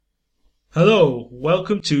Hello,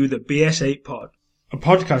 welcome to the BS8 Pod, a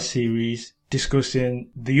podcast series discussing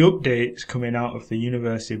the updates coming out of the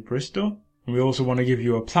University of Bristol. And we also want to give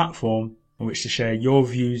you a platform on which to share your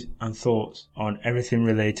views and thoughts on everything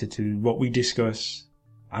related to what we discuss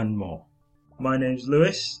and more. My name's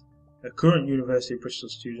Lewis, a current University of Bristol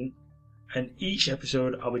student, and each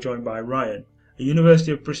episode I'll be joined by Ryan, a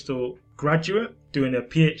University of Bristol graduate doing a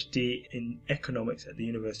PhD in economics at the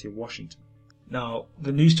University of Washington. Now,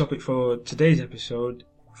 the news topic for today's episode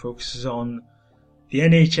focuses on the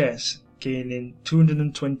NHS gaining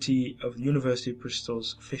 220 of the University of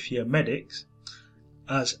Bristol's fifth-year medics,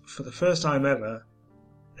 as for the first time ever,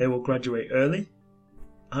 they will graduate early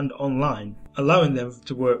and online, allowing them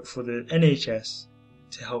to work for the NHS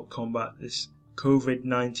to help combat this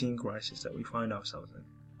COVID-19 crisis that we find ourselves in.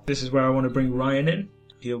 This is where I want to bring Ryan in.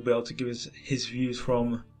 He'll be able to give us his views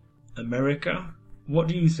from America. What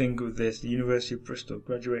do you think of this, the University of Bristol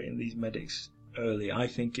graduating these medics early? I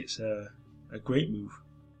think it's a great move.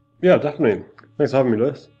 Yeah, definitely. Thanks for having me,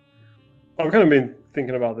 Lewis. I've kind of been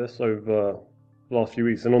thinking about this over the last few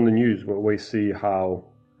weeks, and on the news we always see how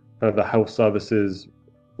the health services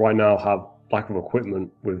right now have lack of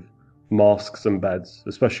equipment with masks and beds,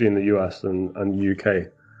 especially in the US and the UK.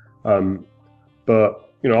 But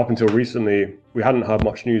up until recently, we hadn't heard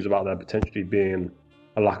much news about there potentially being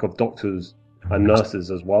a lack of doctors and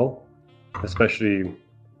nurses as well, especially,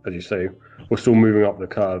 as you say, we're still moving up the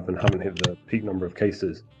curve and haven't hit the peak number of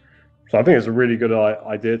cases. So I think it's a really good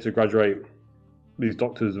idea to graduate these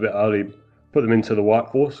doctors a bit early, put them into the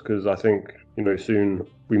workforce, because I think, soon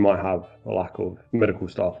we might have a lack of medical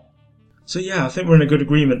staff. So yeah, I think we're in a good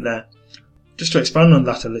agreement there. Just to expand on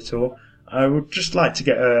that a little, I would just like to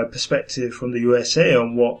get a perspective from the USA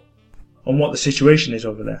on what the situation is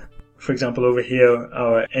over there. For example, over here,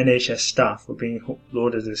 our NHS staff are being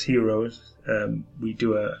lauded as heroes. We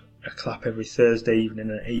do a clap every Thursday evening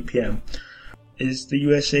at 8 p.m. Is the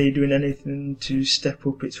USA doing anything to step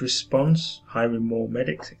up its response, hiring more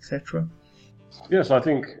medics, etc.? Yes, I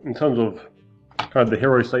think in terms of kind of the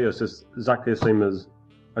hero status, is exactly the same as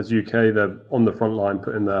UK. They're on the front line,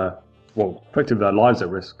 putting effectively their lives at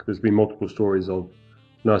risk. There's been multiple stories of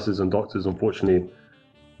nurses and doctors, unfortunately,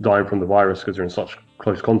 dying from the virus because they're in such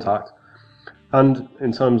close contact. And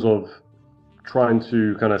in terms of trying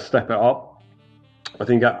to kind of step it up, I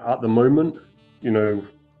think at the moment, the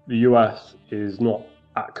US is not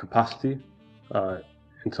at capacity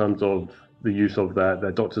in terms of the use of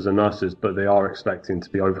their doctors and nurses, but they are expecting to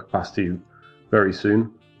be over capacity very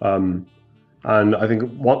soon. And I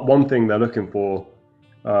think one thing they're looking for,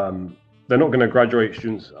 they're not going to graduate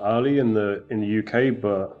students early in the UK,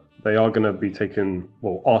 but they are going to be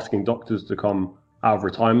asking doctors to come out of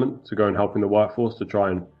retirement to go and help in the workforce to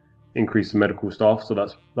try and increase the medical staff. So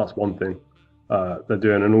that's one thing they're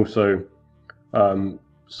doing. And also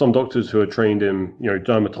some doctors who are trained in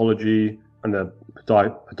dermatology and they're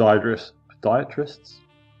podiatrists.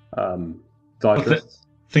 I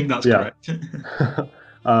think that's correct.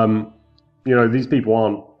 These people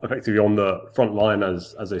aren't effectively on the front line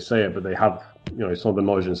as they say it, but they have some of the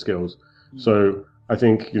knowledge and skills. So I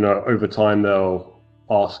think over time they'll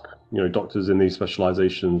ask doctors in these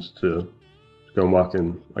specializations to go and work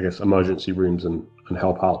in, I guess, emergency rooms and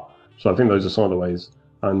help out. So I think those are some of the ways.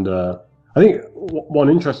 And I think one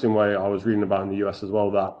interesting way I was reading about in the US as well,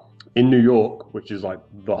 that in New York, which is like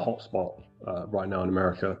the hotspot right now in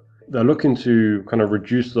America, they're looking to kind of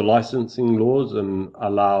reduce the licensing laws and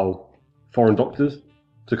allow foreign doctors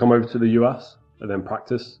to come over to the US and then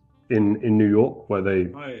practice in New York, where they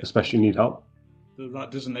especially need help.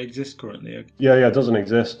 That doesn't exist currently. Yeah, it doesn't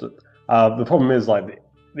exist. The problem is the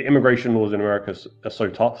immigration laws in America are so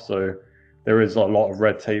tough, so there is a lot of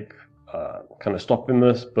red tape kind of stopping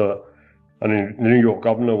this. But the New York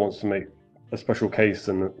governor wants to make a special case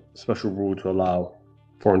and a special rule to allow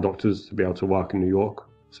foreign doctors to be able to work in New York,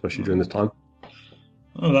 especially during this time.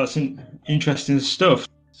 Oh, that's interesting stuff.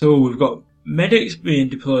 So we've got medics being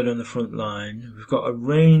deployed on the front line. We've got a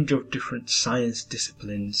range of different science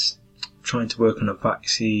disciplines trying to work on a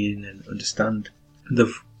vaccine and understand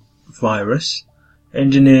the virus.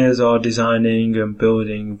 Engineers are designing and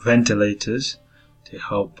building ventilators to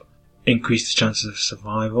help increase the chances of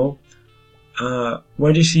survival.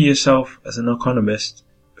 Where do you see yourself as an economist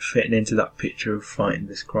fitting into that picture of fighting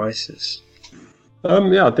this crisis?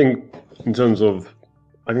 I think in terms of,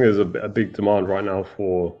 I think there's a big demand right now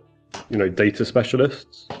for, data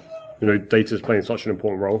specialists. Data is playing such an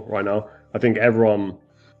important role right now. I think everyone,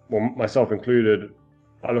 myself included,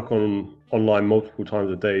 I look online multiple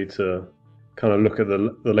times a day to kind of look at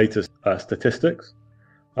the latest statistics,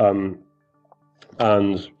 and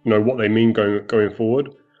what they mean going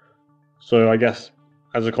forward. So I guess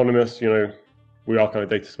as economists, we are kind of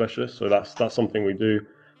data specialists, so that's something we do.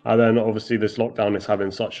 And then obviously this lockdown is having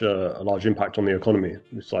such a large impact on the economy.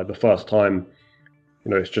 It's like the first time,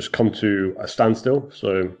 it's just come to a standstill.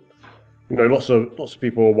 So, lots of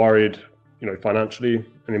people are worried, financially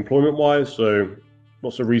and employment wise. So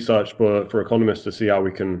lots of research for economists to see how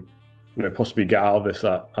we can, possibly get out of this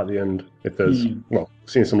at the end, if there's,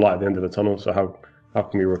 seeing some light at the end of the tunnel. So how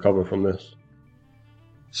can we recover from this?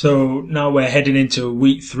 So now we're heading into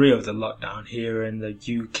week 3 of the lockdown here in the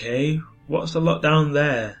UK. What's the lockdown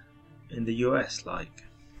there in the US like?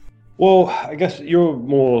 Well, I guess you're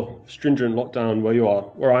more stringent lockdown where you are.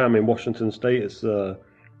 Where I am in Washington State, it's a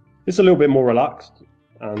little bit more relaxed,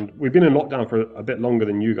 and we've been in lockdown for a bit longer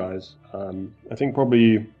than you guys. I think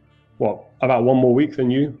probably about one more week than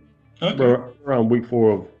you. Okay. We're around week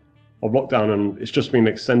 4 of lockdown, and it's just been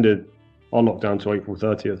extended our lockdown to April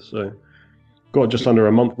 30th. So got just under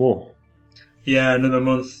a month more. Yeah, another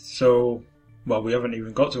month. So, we haven't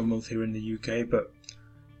even got to a month here in the UK, but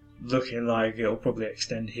looking like it'll probably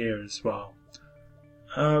extend here as well.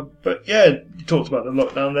 But yeah, you talked about the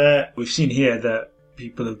lockdown there. We've seen here that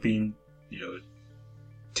people have been,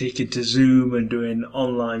 taking to Zoom and doing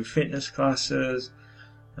online fitness classes.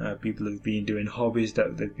 People have been doing hobbies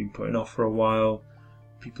that they've been putting off for a while.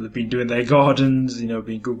 People have been doing their gardens,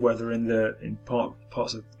 being good weather in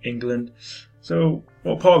parts of England. So,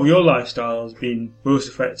 what part of your lifestyle has been most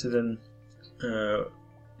affected, and how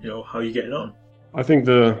are you getting on? I think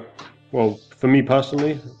for me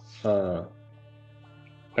personally, I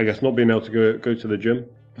guess not being able to go to the gym.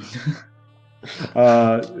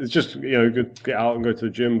 It's just good to get out and go to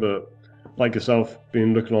the gym, but like yourself,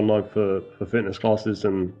 been looking online for fitness classes,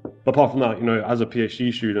 and apart from that, as a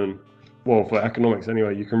PhD student, for economics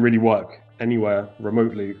anyway, you can really work anywhere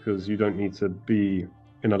remotely because you don't need to be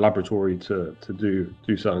in a laboratory to do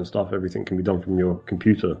certain stuff. Everything can be done from your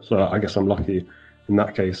computer. So I guess I'm lucky in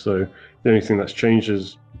that case. So the only thing that's changed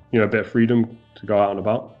is a bit of freedom to go out and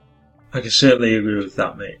about. I can certainly agree with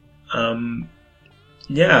that, mate.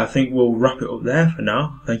 I think we'll wrap it up there for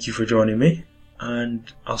now. Thank you for joining me, and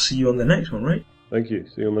I'll see you on the next one, right? Thank you.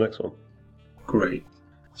 See you on the next one. Great.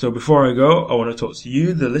 So before I go, I want to talk to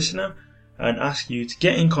you, the listener, and ask you to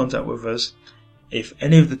get in contact with us if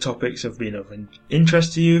any of the topics have been of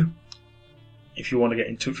interest to you. If you want to get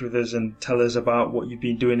in touch with us and tell us about what you've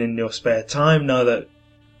been doing in your spare time now that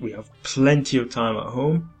we have plenty of time at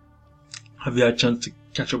home. Have you had a chance to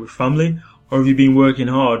catch up with family, or have you been working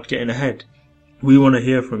hard getting ahead? We want to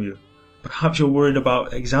hear from you. Perhaps you're worried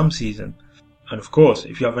about exam season. And of course,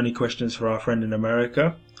 if you have any questions for our friend in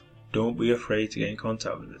America, don't be afraid to get in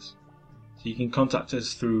contact with us. So you can contact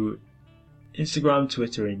us through Instagram,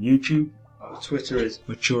 Twitter and YouTube. Our Twitter is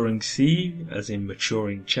MaturingC, as in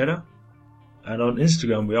maturing cheddar. And on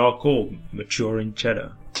Instagram we are called Maturing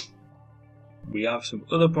Cheddar. We have some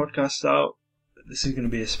other podcasts out. This is going to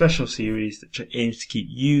be a special series that aims to keep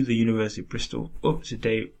you, the University of Bristol, up to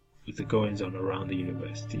date with the goings on around the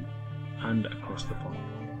university and across the pond.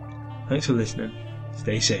 Thanks for listening.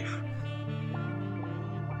 Stay safe.